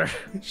father.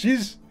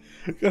 She's.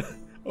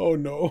 Oh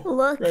no.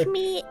 Look Right.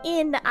 me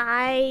in the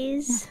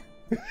eyes.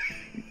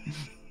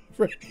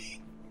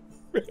 Freddy.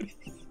 Freddy.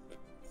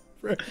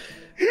 Freddy.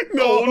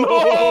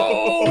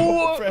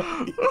 No!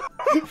 Freddy.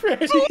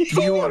 Freddy.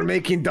 You are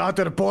making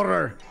daughter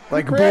poorer,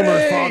 like Freddy!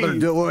 Boomer's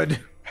father would.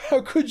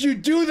 How could you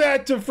do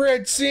that to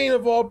Francine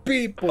of all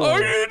people? I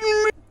didn't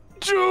mean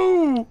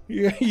to.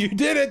 Yeah, you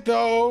did it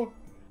though.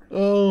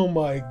 Oh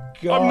my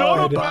god. I'm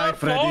not a Bye, bad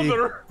Freddy.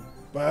 father.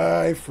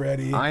 Bye,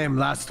 Freddy. I am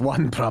last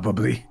one,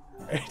 probably.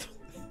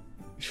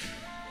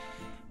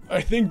 I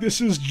think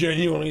this is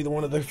genuinely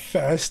one of the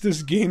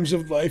fastest games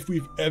of life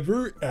we've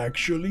ever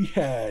actually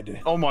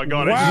had. Oh my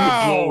god, I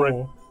just blow right.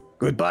 Wow.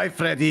 Goodbye,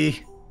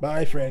 Freddy.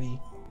 Bye, Freddy.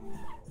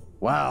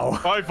 Wow.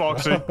 Hi,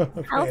 Foxy. How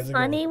How's it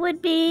funny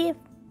would be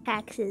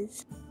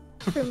taxes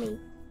for me.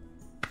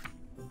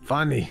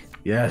 Funny.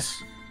 Yes.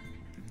 going?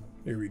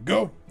 Here we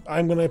go.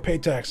 I'm gonna pay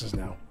taxes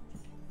now.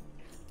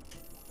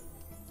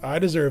 I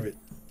deserve it.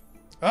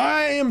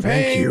 I am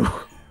Thank paying you.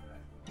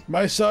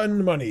 my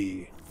son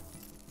money.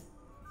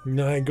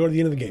 Now I go to the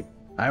end of the game.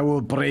 I will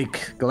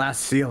break glass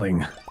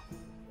ceiling.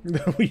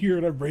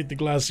 You're gonna break the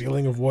glass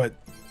ceiling of what?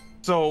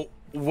 So,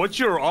 what's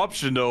your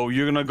option though?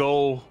 You're gonna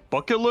go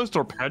bucket list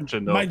or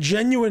pension though? My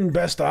genuine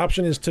best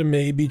option is to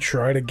maybe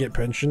try to get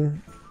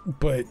pension,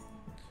 but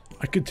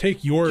I could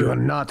take your You are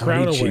not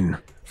crown reaching away.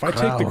 If I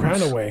take the crown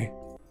crowns. away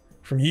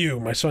from you,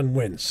 my son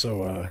wins.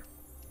 So,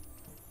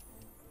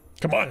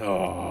 come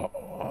on.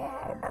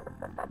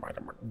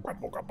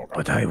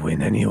 But I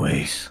win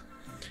anyways.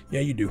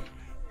 Yeah, you do.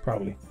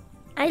 Probably.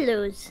 I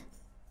lose.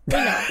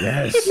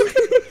 Yes.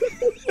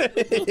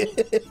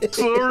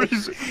 Sorry.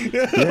 Is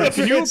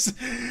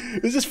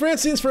this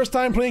Francine's first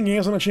time playing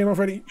games on the channel,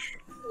 Freddy?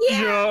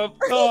 Yeah.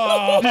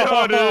 Oh,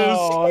 Yeah, it is.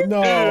 Oh,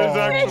 no. It is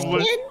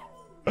actually.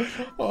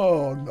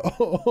 Oh,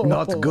 no.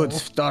 Not good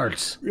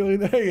starts. Really?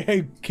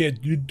 Hey, kid,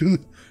 you do.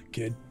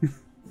 Kid,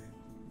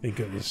 think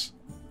of this.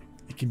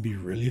 It can be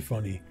really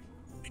funny.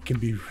 It can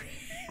be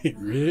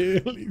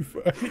really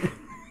funny.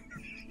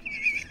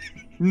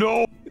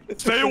 No.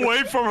 Stay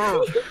away from her.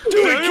 Do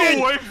Stay it, kid.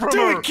 away from Do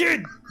her. it,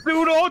 kid.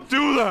 Do not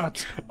do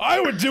that. I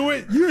would do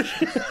it. You.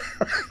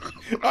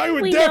 I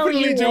would We know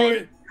definitely you do would.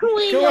 it.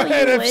 We Go know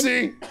ahead, you would.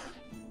 FC.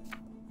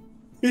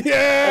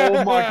 Yeah.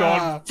 Oh my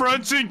god.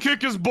 Francine,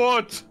 kick his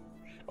butt.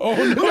 Oh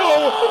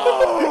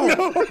no!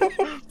 No!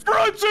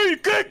 Francine,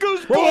 kick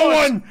his butt!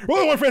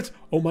 Roll a one, Franz.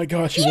 Oh my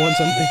God, she won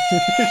something.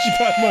 She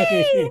got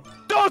money.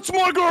 That's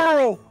my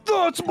girl.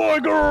 That's my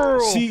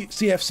girl. See,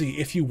 CFC.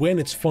 If you win,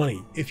 it's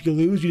funny. If you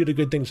lose, you did a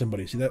good thing to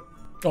somebody. See that?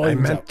 Oh, I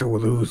meant to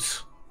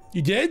lose.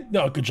 You did?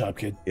 No, good job,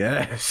 kid.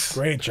 Yes.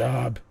 Great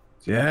job.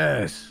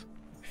 Yes.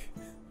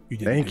 You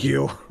did. Thank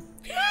you.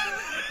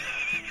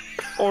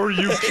 Are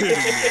you kidding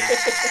me?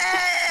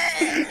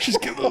 She's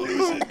gonna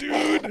lose it,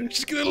 dude.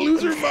 She's gonna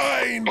lose her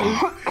mind.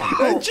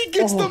 And she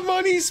gets the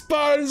money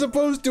spot as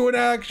opposed to an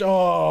action.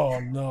 Oh,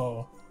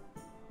 no.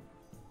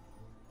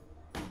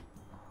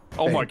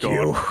 Oh my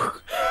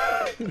God.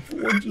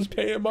 We're just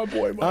paying my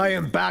boy money. I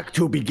am back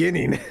to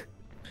beginning.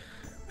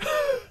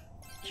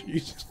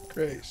 Jesus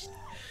Christ.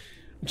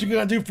 What you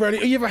gonna do, Freddy?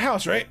 Oh, you have a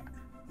house, right?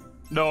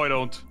 No, I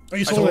don't. Oh,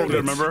 you sold it,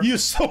 remember? You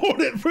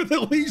sold it for the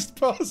least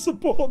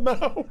possible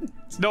amount.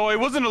 No, it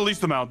wasn't the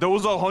least amount. There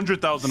was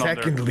 100,000 on there.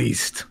 Second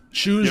least.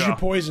 Choose your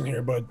poison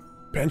here, bud.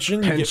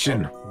 Pension?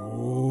 Pension.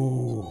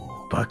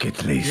 Ooh.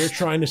 Bucket list. You're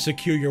trying to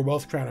secure your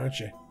wealth crown, aren't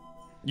you?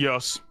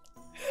 Yes.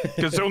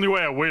 It's the only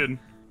way I win.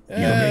 You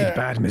made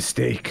bad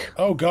mistake.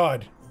 Oh,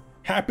 God.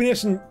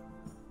 Happiness and...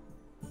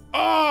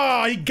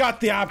 Oh, he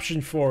got the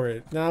option for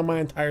it. Now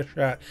my entire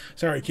strat.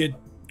 Sorry, kid.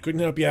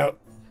 Couldn't help you out.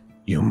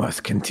 You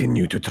must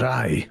continue to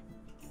try.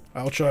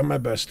 I'll try my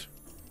best.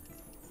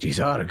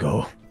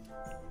 Gisargo.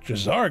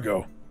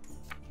 Gisargo?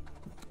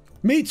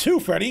 Me too,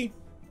 Freddy.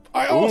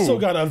 I also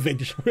got a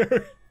vintage.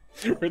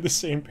 We're the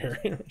same pair.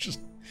 Just,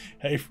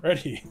 hey,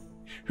 Freddy.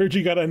 Heard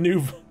you got a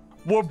new...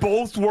 We're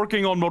both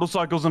working on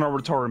motorcycles in our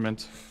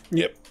retirement.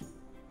 Yep.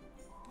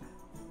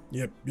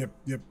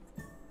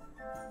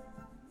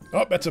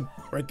 Oh, that's a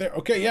right there.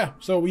 Okay, yeah.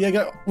 So I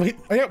got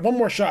one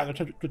more shot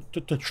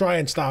to try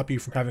and stop you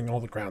from having all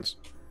the crowns,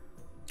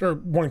 or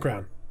one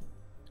crown.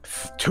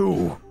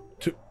 Two.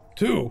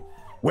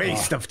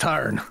 Waste of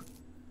turn.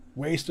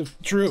 Waste of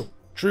true,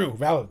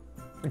 valid.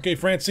 Okay,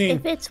 Francine.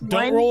 If it's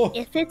don't one, roll.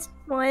 if it's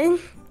one.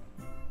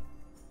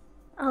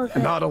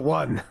 Okay. Not a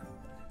one.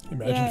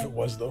 Imagine if it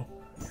was though.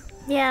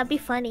 Yeah, it'd be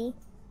funny.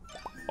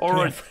 All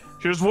right.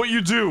 Here's what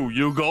you do.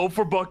 You go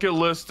for bucket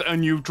list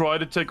and you try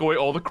to take away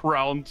all the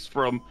crowns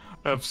from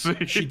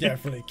FC. She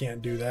definitely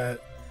can't do that.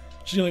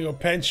 She's gonna go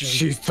pension.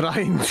 She's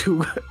trying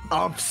to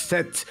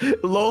offset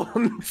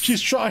loans.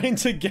 She's trying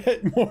to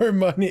get more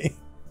money.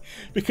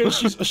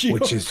 Because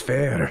Which is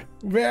fair.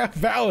 Yeah,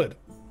 valid.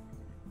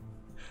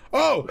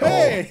 Oh,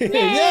 hey!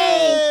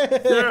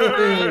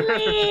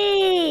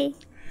 Yay!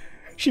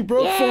 She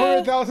broke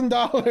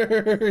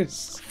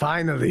 $400,000.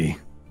 Finally.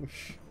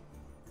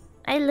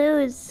 I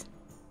lose.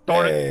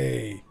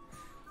 Hey.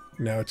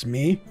 Now it's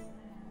me.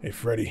 Hey,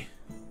 Freddy.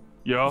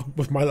 Yeah?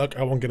 With my luck,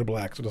 I won't get a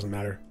black, so it doesn't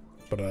matter.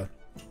 But,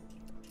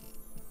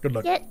 good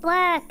luck. Get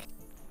black.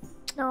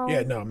 No.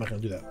 Yeah, no, I'm not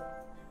gonna do that.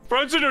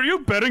 Francine, are you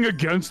betting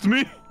against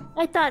me?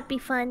 I thought it'd be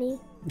funny.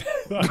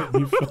 That'd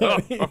be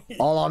funny.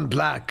 All on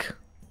black.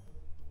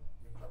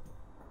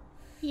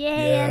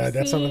 Yeah,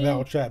 that's on the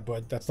VRChat,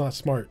 but that's not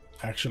smart,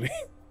 actually.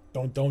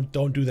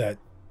 Don't do that.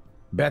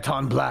 Bet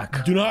on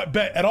black. Do not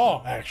bet at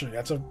all, actually.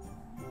 That's a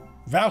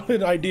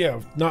valid idea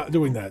of not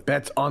doing that.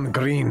 Bet on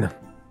green.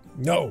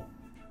 No.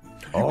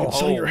 You can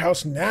sell your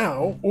house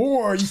now,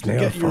 or you can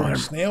get your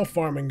snail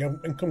farm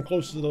and come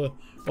close to the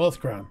wealth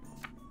crown.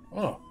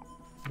 Oh,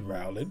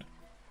 valid.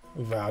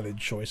 Valid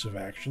choice of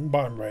action.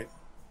 Bottom right.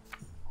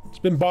 It's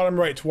been bottom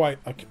right twice.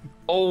 Okay.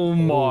 Oh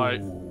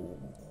my.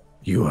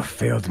 You have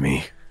failed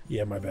me.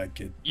 Yeah, my bad,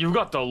 kid. You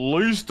got the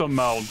least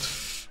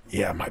amount.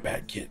 Yeah, my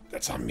bad, kid.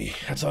 That's on me.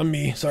 That's on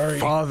me. Sorry.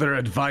 Father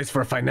advice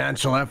for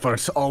financial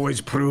efforts always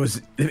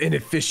proves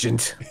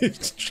inefficient.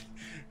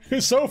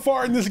 So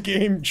far in this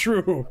game,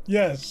 true.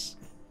 Yes.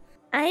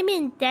 I'm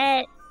in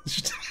debt.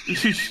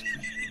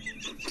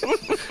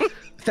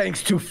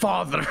 Thanks to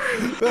father.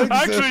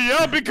 Actually,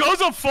 yeah,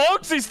 because of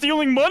Foxy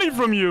stealing money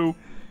from you.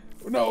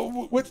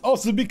 No,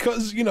 also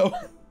because, you know,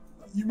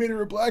 you made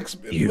her a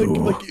blacksmith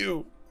like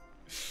you.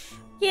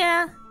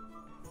 Yeah.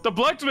 The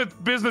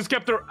blacksmith business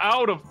kept her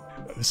out of...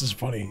 This is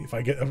funny.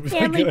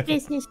 Family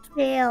business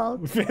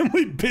failed.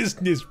 Family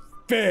business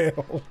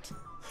failed.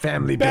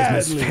 Family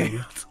business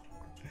failed.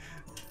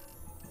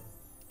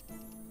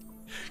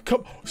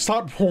 Come,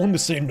 stop rolling the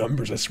same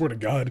numbers, I swear to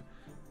God.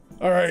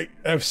 Alright,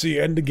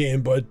 FC, end the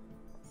game, bud.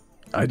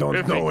 I don't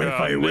know if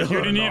I will.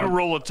 You need to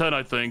roll a 10,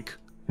 I think.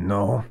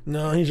 No.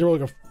 No, he's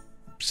rolling like a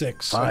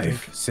 6.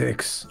 5,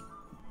 6.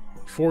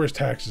 4 is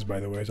taxes,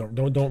 by the way. So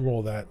don't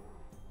roll that.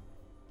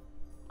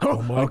 Oh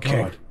my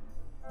God.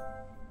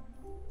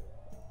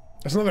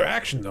 That's another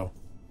action, though.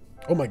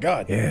 Oh my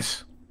God.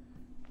 Yes.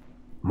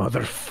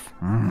 Mother.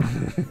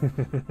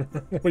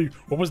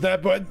 What was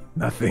that, bud?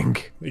 Nothing.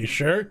 Are you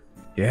sure?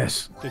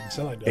 Yes. Didn't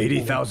sound like that.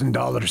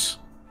 $80,000.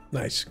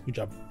 Nice. Good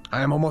job.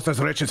 I am almost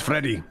as rich as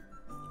Freddy.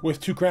 With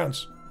 2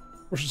 crowns.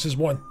 Versus his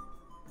 1.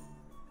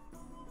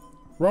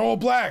 Roll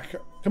black.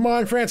 Come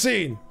on,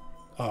 Francine.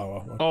 Oh,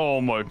 well. Okay.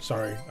 Oh my.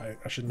 Sorry.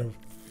 I shouldn't have.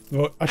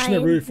 I shouldn't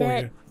have rooted for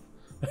you.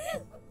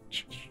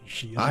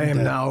 I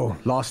am now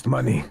lost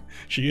money.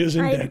 She is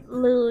in debt. I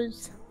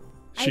lose.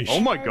 Oh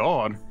my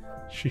god.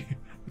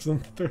 It's the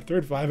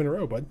third 5 in a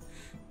row, bud.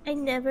 I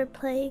never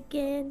play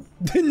again.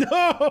 No!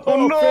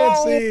 Oh, no!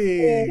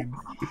 Francine!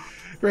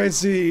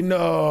 Francine,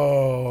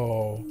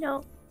 no!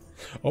 No.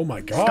 Oh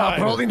my god. Stop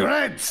rolling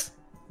reds.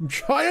 I'm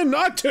trying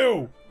not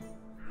to!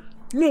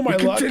 You know my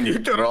luck. Continue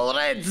to roll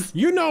reds.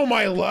 You know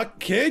my luck,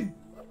 kid.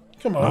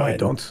 Come on. No, I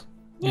don't.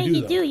 Yeah, do,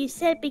 you though. do. You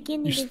said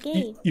beginning of the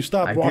game. You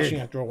stopped I watching did.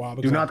 after a while.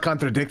 Do not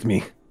contradict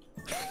me.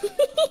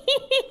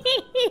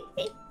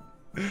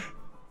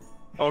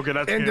 Okay,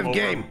 that's End of over.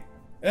 game.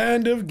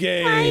 End of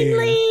game.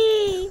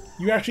 Finally!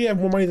 You actually have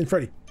more money than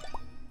Freddy.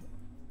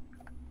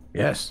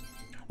 Yes.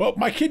 Well,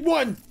 my kid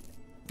won.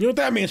 You know what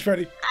that means,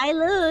 Freddy? I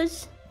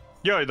lose.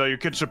 Yeah, that your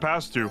kid should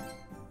pass to.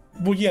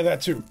 Well, yeah,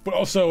 that too. But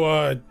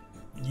also,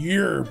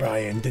 you're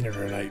buying dinner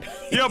tonight.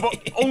 Yeah,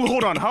 but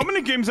hold on. How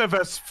many games have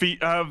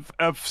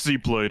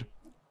FC played?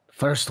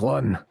 First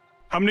one.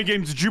 How many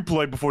games did you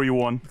play before you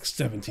won?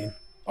 17.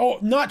 Oh,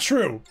 not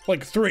true.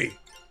 Like 3.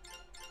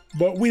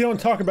 But we don't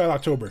talk about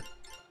October.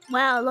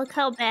 Wow, look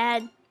how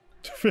bad.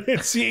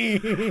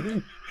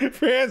 Francine.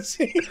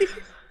 Francine.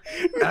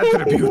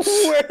 Attributes.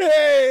 No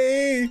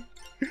way.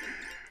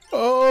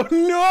 Oh,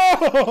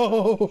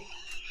 no.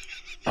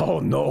 Oh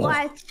no.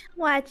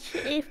 Watch.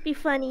 It'd be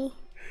funny.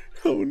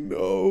 Oh,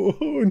 no.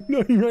 Oh,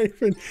 no.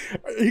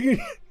 You're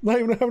not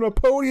even having a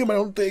podium, I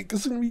don't think.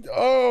 It's going to be...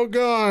 Oh,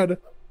 God.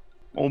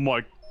 Oh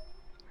my.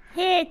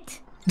 Hit.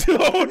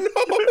 Oh, no.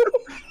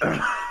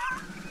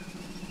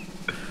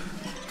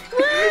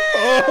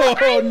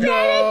 Oh,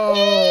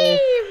 no.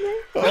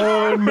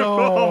 Oh,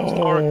 no. I'm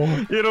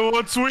sorry. You know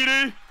what,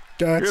 sweetie?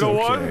 That's You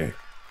know okay.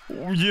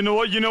 You know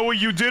what? You know what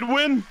you did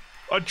win?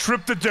 A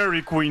trip to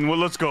Dairy Queen. Well,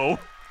 let's go.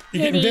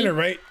 You're getting dinner,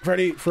 right,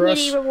 Freddy? For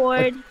Pity us?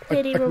 reward.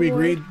 Pity like we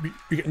reward. agreed,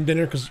 you're getting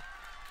dinner because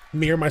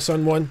me or my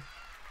son won.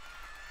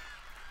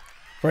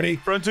 Freddy?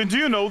 Francine, do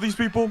you know these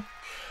people?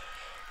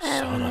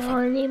 I don't know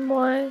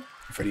anymore.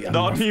 Freddy,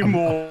 Not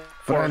anymore.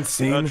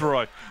 Francine. That's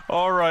right.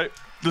 All right.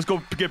 Let's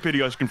go get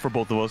pity ice cream for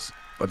both of us.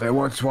 But I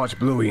want to watch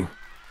Bluey.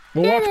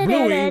 We'll watch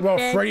Bluey while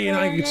Freddy and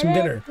I get some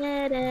dinner.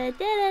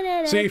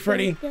 See,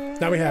 Freddy?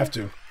 Now we have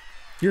to.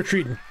 You're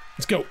treating.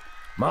 Let's go.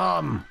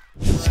 Mom.